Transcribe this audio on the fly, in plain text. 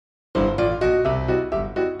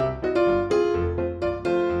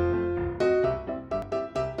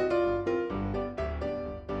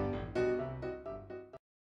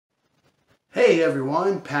Hey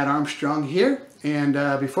everyone, Pat Armstrong here, and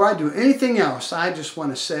before I do anything else, I just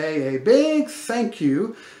want to say a big thank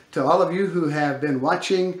you to all of you who have been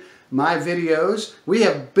watching my videos. We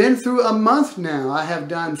have been through a month now. I have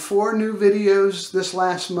done 4 new videos this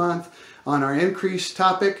last month on our increase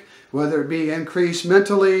topic, whether it be increase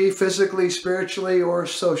mentally, physically, spiritually, or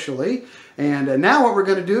socially. And now what we're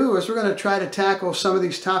going to do is we're going to try to tackle some of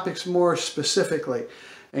these topics more specifically.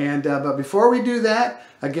 And but before we do that,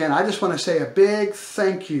 again, I just want to say a big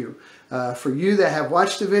thank you for you that have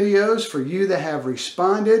watched the videos, for you that have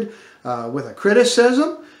responded with a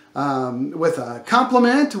criticism, with a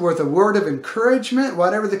compliment, with a word of encouragement,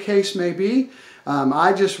 whatever the case may be.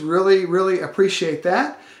 I just really appreciate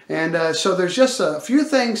that. And so there's just a few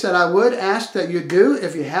things that I would ask that you do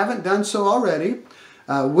if you haven't done so already.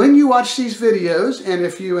 When you watch these videos, and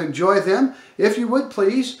if you enjoy them, if you would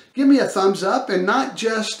please give me a thumbs up, and not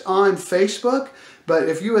just on Facebook, but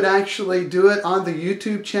if you would actually do it on the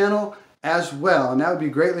YouTube channel as well, and that would be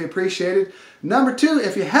greatly appreciated. Number 2,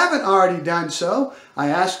 if you haven't already done so, I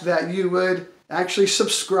ask that you would actually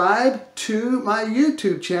subscribe to my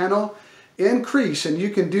YouTube channel, Increase, and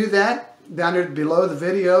you can do that down there below the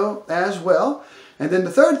video as well. And then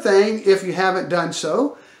the third thing, if you haven't done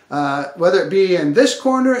so, whether it be in this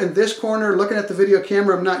corner, looking at the video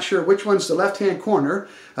camera, I'm not sure which one's the left-hand corner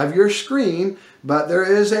of your screen, but there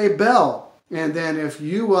is a bell. And then if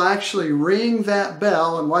you will actually ring that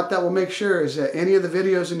bell, and what that will make sure is that any of the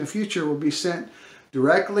videos in the future will be sent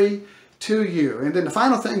directly to you. And then the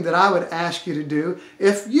final thing that I would ask you to do,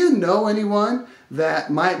 if you know anyone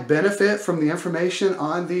that might benefit from the information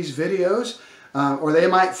on these videos, or they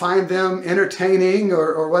might find them entertaining,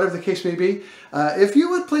 or whatever the case may be, if you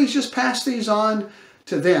would please just pass these on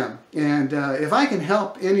to them. And if I can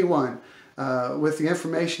help anyone with the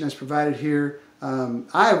information that's provided here,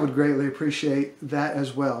 I would greatly appreciate that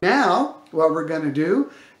as well. Now, what we're going to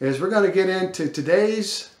do is we're going to get into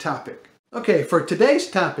today's topic. Okay, for today's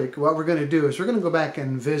topic, what we're going to do is we're going to go back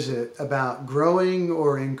and visit about growing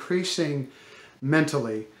or increasing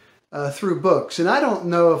mentally through books. And I don't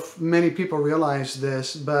know if many people realize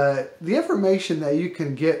this, but the information that you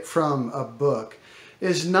can get from a book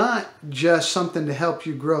is not just something to help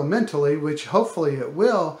you grow mentally, which hopefully it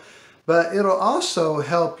will, but it'll also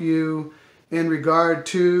help you in regard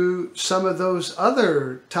to some of those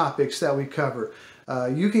other topics that we cover.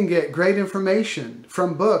 You can get great information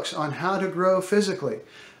from books on how to grow physically,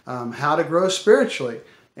 how to grow spiritually,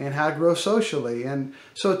 and how to grow socially. And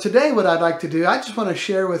so today what I'd like to do, I just want to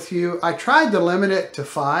share with you, I tried to limit it to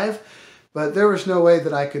 5, but there was no way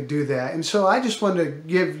that I could do that. And so I just wanted to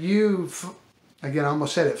give you, again, I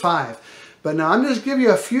almost said it 5, but now I'm just give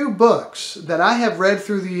you a few books that I have read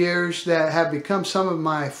through the years that have become some of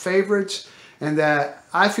my favorites and that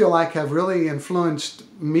I feel like have really influenced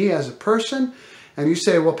me as a person. And you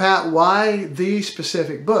say, well, Pat, why these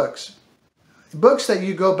specific books? Books that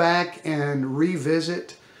you go back and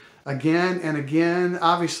revisit again and again.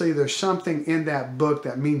 Obviously, there's something in that book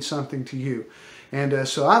that means something to you. And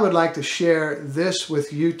so I would like to share this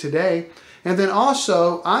with you today. And then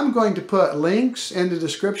also, I'm going to put links in the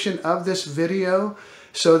description of this video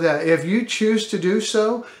so that if you choose to do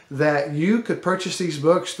so, that you could purchase these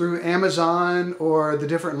books through Amazon or the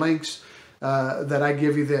different links that I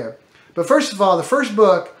give you there. But first of all, the first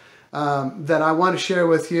book that I want to share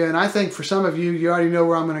with you, and I think for some of you, you already know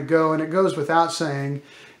where I'm going to go, and it goes without saying,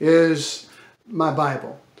 is my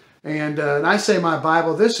Bible. And I say my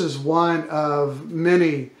Bible, this is one of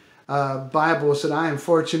many Bibles that I am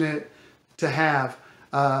fortunate to have.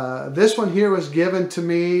 This one here was given to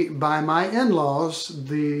me by my in-laws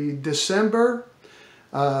the December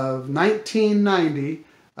of 1990,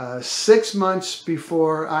 6 months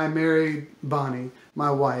before I married Bonnie, my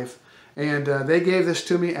wife. And they gave this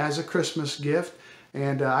to me as a Christmas gift,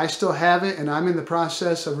 and I still have it, and I'm in the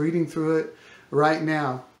process of reading through it right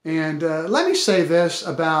now. And let me say this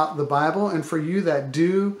about the Bible, and for you that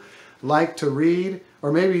do like to read,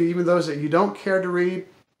 or maybe even those that you don't care to read,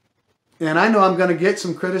 and I know I'm going to get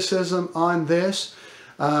some criticism on this,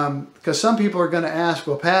 because some people are going to ask,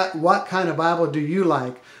 well, Pat, what kind of Bible do you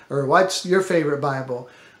like, or what's your favorite Bible?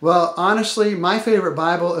 Well, honestly, my favorite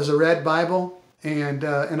Bible is a red Bible, and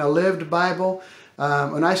a lived Bible.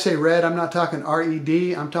 When I say read, I'm not talking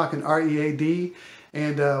R-E-D, I'm talking R-E-A-D,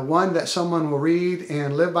 and one that someone will read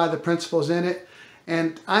and live by the principles in it.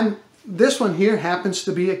 And this one here happens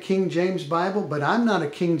to be a King James Bible, but I'm not a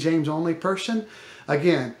King James only person.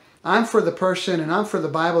 Again, I'm for the person, and I'm for the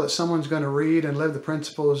Bible that someone's going to read and live the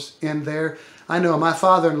principles in there. I know my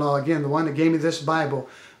father-in-law, again, the one that gave me this Bible,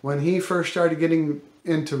 when he first started getting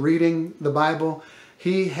into reading the Bible,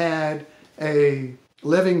 he had a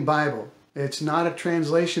living Bible. It's not a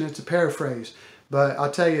translation, it's a paraphrase. But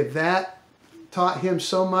I'll tell you, that taught him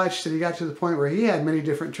so much that he got to the point where he had many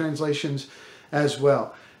different translations as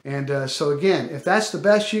well. And so again, if that's the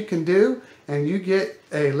best you can do and you get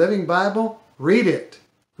a Living Bible, read it.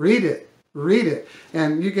 Read it. Read it.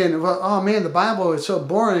 And you can, well, oh man, the Bible is so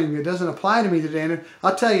boring, it doesn't apply to me today. And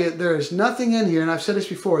I'll tell you, there is nothing in here, and I've said this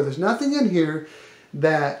before, there's nothing in here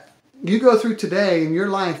that you go through today in your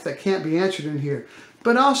life that can't be answered in here.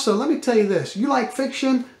 But also, let me tell you this, you like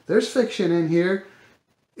fiction? There's fiction in here.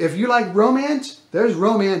 If you like romance, there's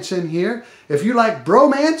romance in here. If you like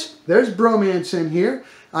bromance, there's bromance in here.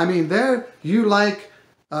 I mean, you like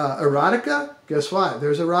erotica? Guess what?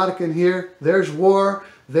 There's erotica in here. There's war.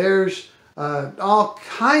 There's all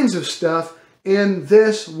kinds of stuff in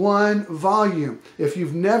this one volume. If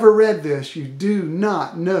you've never read this, you do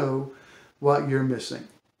not know what you're missing.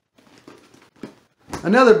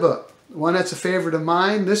 Another book, one that's a favorite of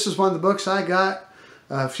mine. This is one of the books I got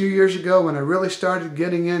a few years ago when I really started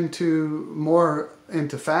getting more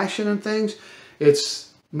into fashion and things.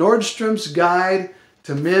 It's Nordstrom's Guide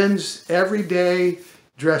to Men's Everyday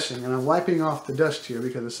Dressing. And I'm wiping off the dust here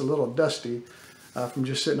because it's a little dusty from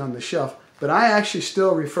just sitting on the shelf. But I actually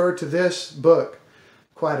still refer to this book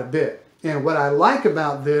quite a bit. And what I like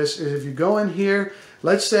about this is if you go in here,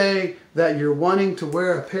 let's say that you're wanting to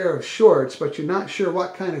wear a pair of shorts, but you're not sure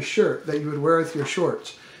what kind of shirt that you would wear with your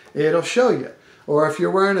shorts. It'll show you. Or if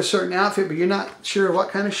you're wearing a certain outfit, but you're not sure what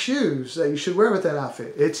kind of shoes that you should wear with that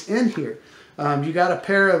outfit, it's in here. You got a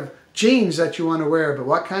pair of jeans that you want to wear, but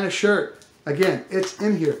what kind of shirt? Again, it's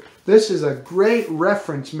in here. This is a great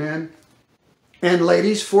reference, men and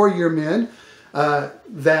ladies, for your men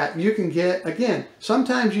that you can get. Again,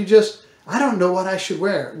 sometimes you just, I don't know what I should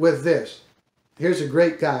wear with this. Here's a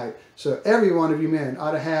great guide. So every one of you men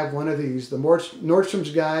ought to have one of these, the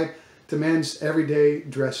Nordstrom's Guide to Men's Everyday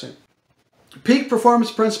Dressing. Peak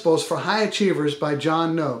Performance Principles for High Achievers by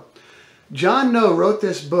John Noe. John Noe wrote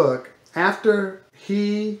this book after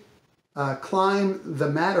he climbed the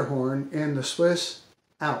Matterhorn in the Swiss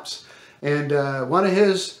Alps. And one of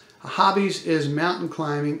his hobbies is mountain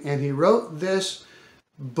climbing, and he wrote this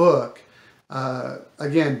book,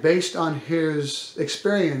 again, based on his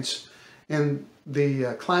experience in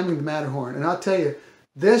the climbing the Matterhorn. And I'll tell you,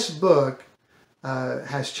 this book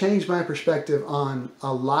has changed my perspective on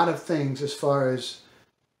a lot of things as far as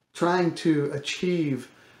trying to achieve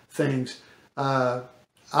things.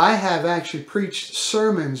 I have actually preached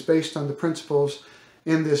sermons based on the principles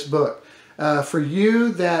in this book. For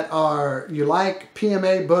you that you like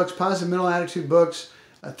PMA books, positive mental attitude books,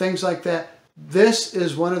 things like that, this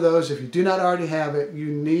is one of those. If you do not already have it, you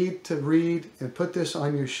need to read and put this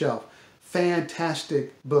on your shelf.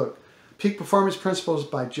 Fantastic book. Peak Performance Principles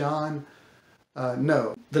by John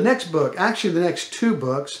Noe. The next book, actually the next two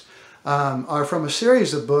books, are from a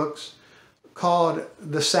series of books called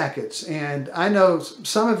The Sacketts. And I know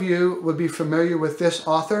some of you would be familiar with this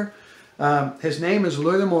author. His name is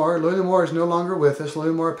Louis L'Amour. Louis L'Amour is no longer with us. Louis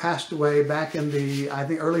L'Amour passed away back in the, I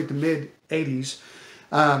think, early to mid 80s.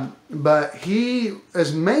 But he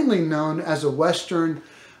is mainly known as a Western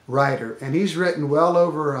writer. And he's written well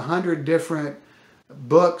over 100 different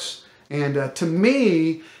books. And to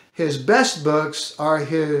me, his best books are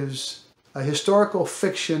his historical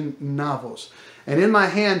fiction novels. And in my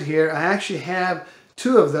hand here, I actually have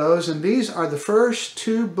two of those. And these are the first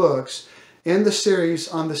two books in the series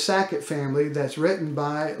on the Sackett family that's written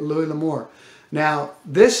by Louis L'Amour. Now,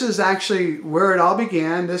 this is actually where it all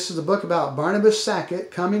began. This is a book about Barnabas Sackett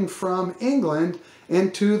coming from England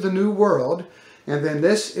into the New World. And then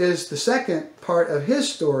this is the second part of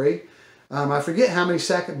his story. I forget how many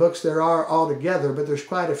Sackett books there are altogether, but there's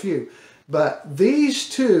quite a few. But these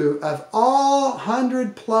two, of all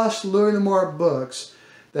 100+ Louis L'Amour books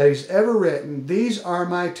that he's ever written, these are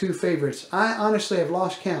my two favorites. I honestly have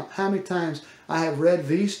lost count how many times I have read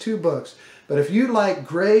these two books. But if you like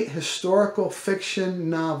great historical fiction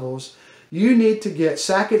novels, you need to get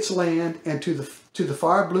Sackett's Land and To the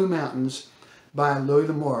Far Blue Mountains by Louis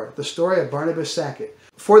L'Amour, the story of Barnabas Sackett.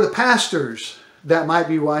 For the pastors that might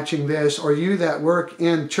be watching this, or you that work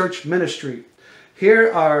in church ministry,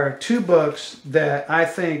 here are two books that I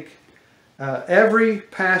think every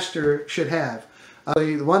pastor should have.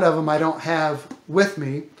 One of them I don't have with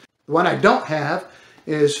me. The one I don't have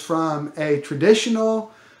is from a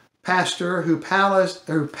traditional pastor who pastored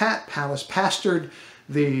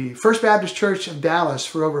the First Baptist Church of Dallas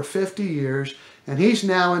for over 50 years, and he's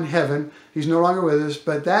now in heaven. He's no longer with us,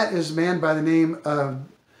 but that is a man by the name of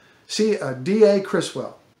D.A.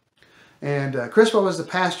 Criswell. And Criswell was the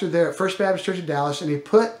pastor there at First Baptist Church of Dallas, and he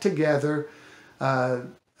put together a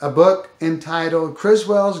a book entitled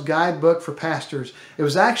Criswell's Guidebook for Pastors. It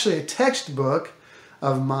was actually a textbook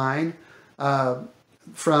of mine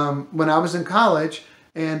from when I was in college.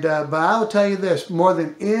 And but I will tell you this, more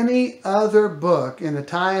than any other book in the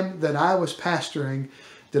time that I was pastoring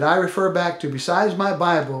that I refer back to besides my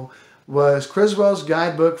Bible was Criswell's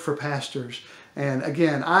Guidebook for Pastors. And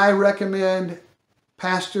again, I recommend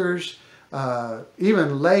pastors,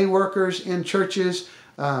 even lay workers in churches,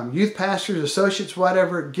 youth pastors, associates,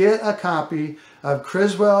 whatever, get a copy of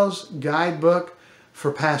Criswell's Guidebook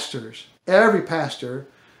for Pastors. Every pastor,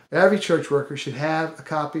 every church worker should have a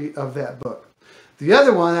copy of that book. The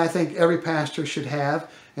other one I think every pastor should have,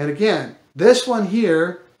 and again, this one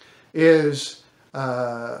here is,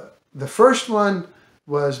 the first one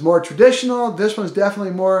was more traditional. This one's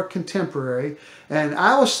definitely more contemporary. And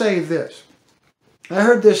I will say this. I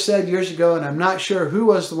heard this said years ago, and I'm not sure who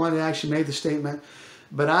was the one that actually made the statement,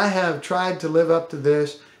 but I have tried to live up to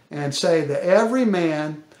this and say that every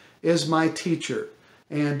man is my teacher.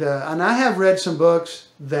 And I have read some books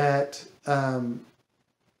that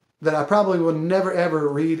that I probably will never ever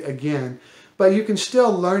read again, but you can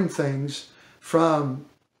still learn things from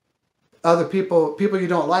other people you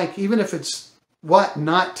don't like, even if it's what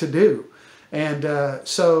not to do. And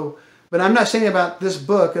but I'm not saying about this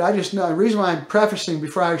book. I just know the reason why I'm prefacing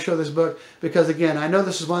before I show this book, because again, I know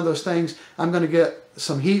this is one of those things I'm going to get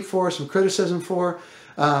some heat for, some criticism for,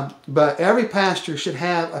 but every pastor should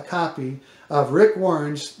have a copy of Rick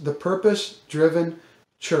Warren's The Purpose-Driven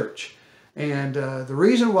Church. And the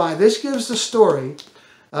reason why, this gives the story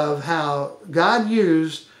of how God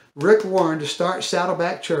used Rick Warren to start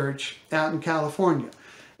Saddleback Church out in California.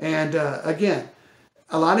 And again,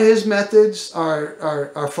 a lot of his methods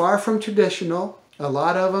are far from traditional. A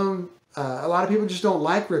lot of them, a lot of people just don't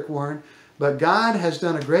like Rick Warren. But God has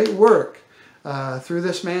done a great work through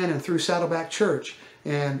this man and through Saddleback Church.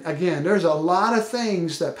 And again, there's a lot of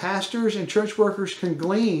things that pastors and church workers can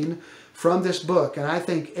glean from this book. And I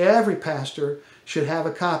think every pastor should have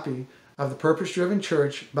a copy of The Purpose-Driven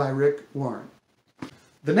Church by Rick Warren.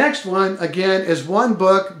 The next one, again, is one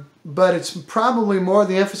book, but it's probably more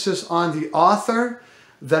the emphasis on the author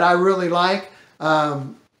that I really like.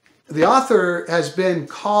 The author has been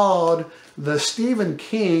called the Stephen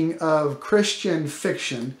King of Christian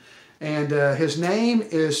fiction, and his name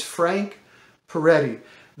is Frank Peretti.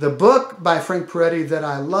 The book by Frank Peretti that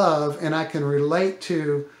I love and I can relate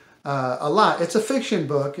to a lot. It's a fiction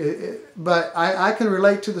book, but I can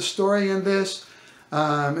relate to the story in this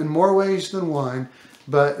in more ways than one.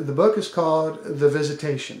 But the book is called The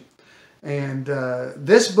Visitation. And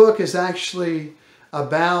this book is actually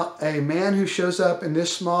about a man who shows up in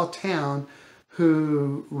this small town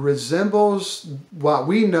who resembles what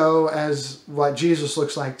we know as what Jesus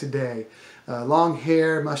looks like today. Long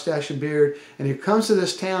hair, mustache and beard. And he comes to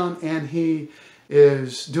this town and he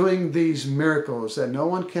is doing these miracles that no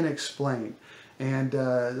one can explain. And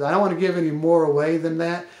I don't want to give any more away than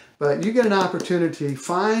that, but you get an opportunity,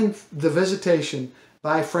 find The Visitation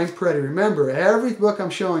by Frank Peretti. Remember, every book I'm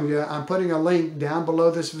showing you, I'm putting a link down below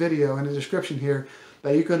this video in the description here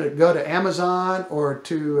that you can go to Amazon or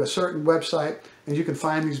to a certain website and you can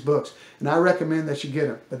find these books. And I recommend that you get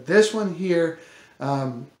them. But this one here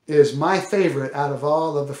is my favorite out of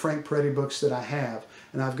all of the Frank Peretti books that I have.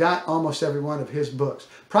 And I've got almost every one of his books.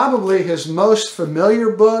 Probably his most familiar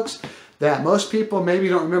books that most people maybe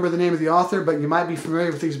don't remember the name of the author, but you might be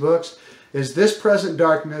familiar with these books, is This Present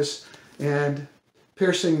Darkness and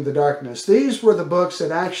Piercing the Darkness. These were the books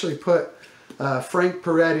that actually put Frank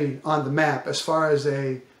Peretti on the map as far as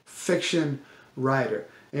a fiction writer.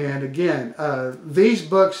 And again, these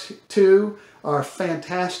books too are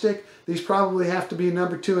fantastic. These probably have to be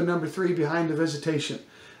number 2 and number 3 behind The Visitation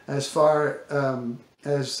as far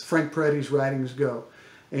as Frank Peretti's writings go.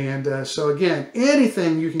 And so again,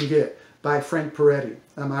 anything you can get by Frank Peretti,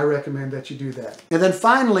 I recommend that you do that. And then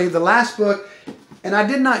finally, the last book, and I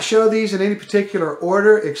did not show these in any particular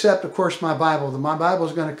order, except of course my Bible. My Bible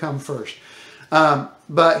is going to come first.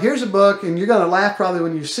 But here's a book, and you're going to laugh probably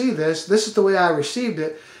when you see this. This is the way I received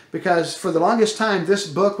it, because for the longest time this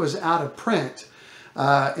book was out of print.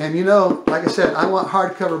 And you know, like I said, I want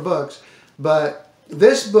hardcover books, but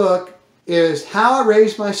this book is How I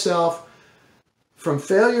Raised Myself from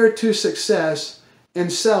Failure to Success in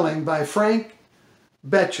Selling by Frank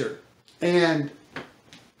Bettger. And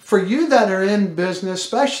for you that are in business,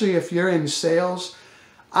 especially if you're in sales,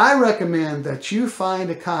 I recommend that you find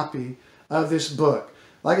a copy of this book.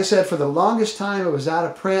 Like I said, for the longest time it was out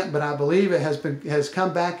of print, but I believe it has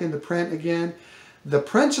come back into print again. The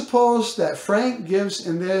principles that Frank gives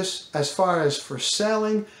in this, as far as for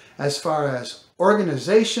selling, as far as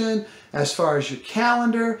organization, as far as your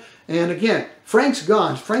calendar. And again, Frank's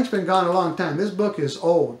gone. Frank's been gone a long time. This book is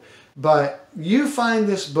old. But you find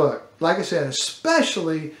this book, like I said,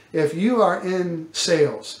 especially if you are in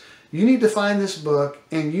sales. You need to find this book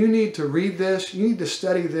and you need to read this. You need to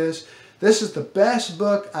study this. This is the best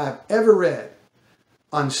book I've ever read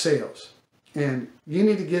on sales. And you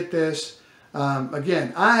need to get this.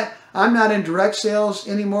 Again, I'm not in direct sales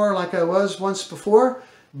anymore like I was once before,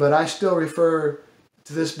 but I still refer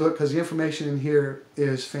to this book because the information in here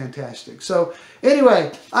is fantastic. So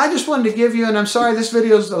anyway, I just wanted to give you, and I'm sorry this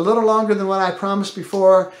video is a little longer than what I promised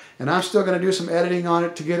before, and I'm still going to do some editing on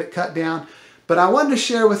it to get it cut down, but I wanted to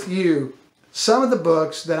share with you some of the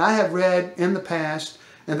books that I have read in the past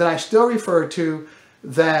and that I still refer to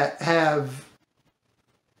that have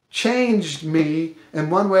changed me in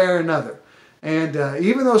one way or another. And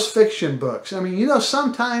even those fiction books. I mean, you know,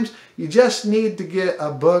 sometimes you just need to get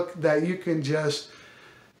a book that you can just,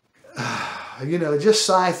 you know, just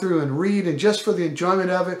sigh through and read, and just for the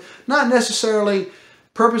enjoyment of it. Not necessarily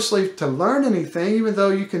purposely to learn anything, even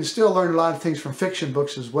though you can still learn a lot of things from fiction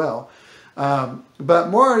books as well. But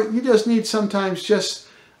more, you just need sometimes just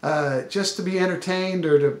to be entertained,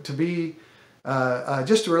 or to be,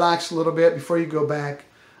 just to relax a little bit before you go back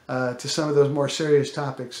to some of those more serious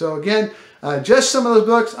topics. So again, just some of those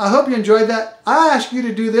books. I hope you enjoyed that. I ask you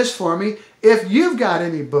to do this for me. If you've got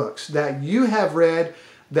any books that you have read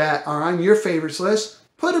that are on your favorites list,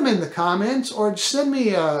 put them in the comments or send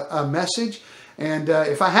me a message. And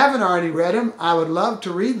if I haven't already read them, I would love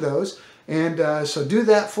to read those. And so do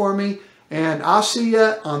that for me. And I'll see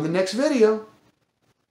you on the next video.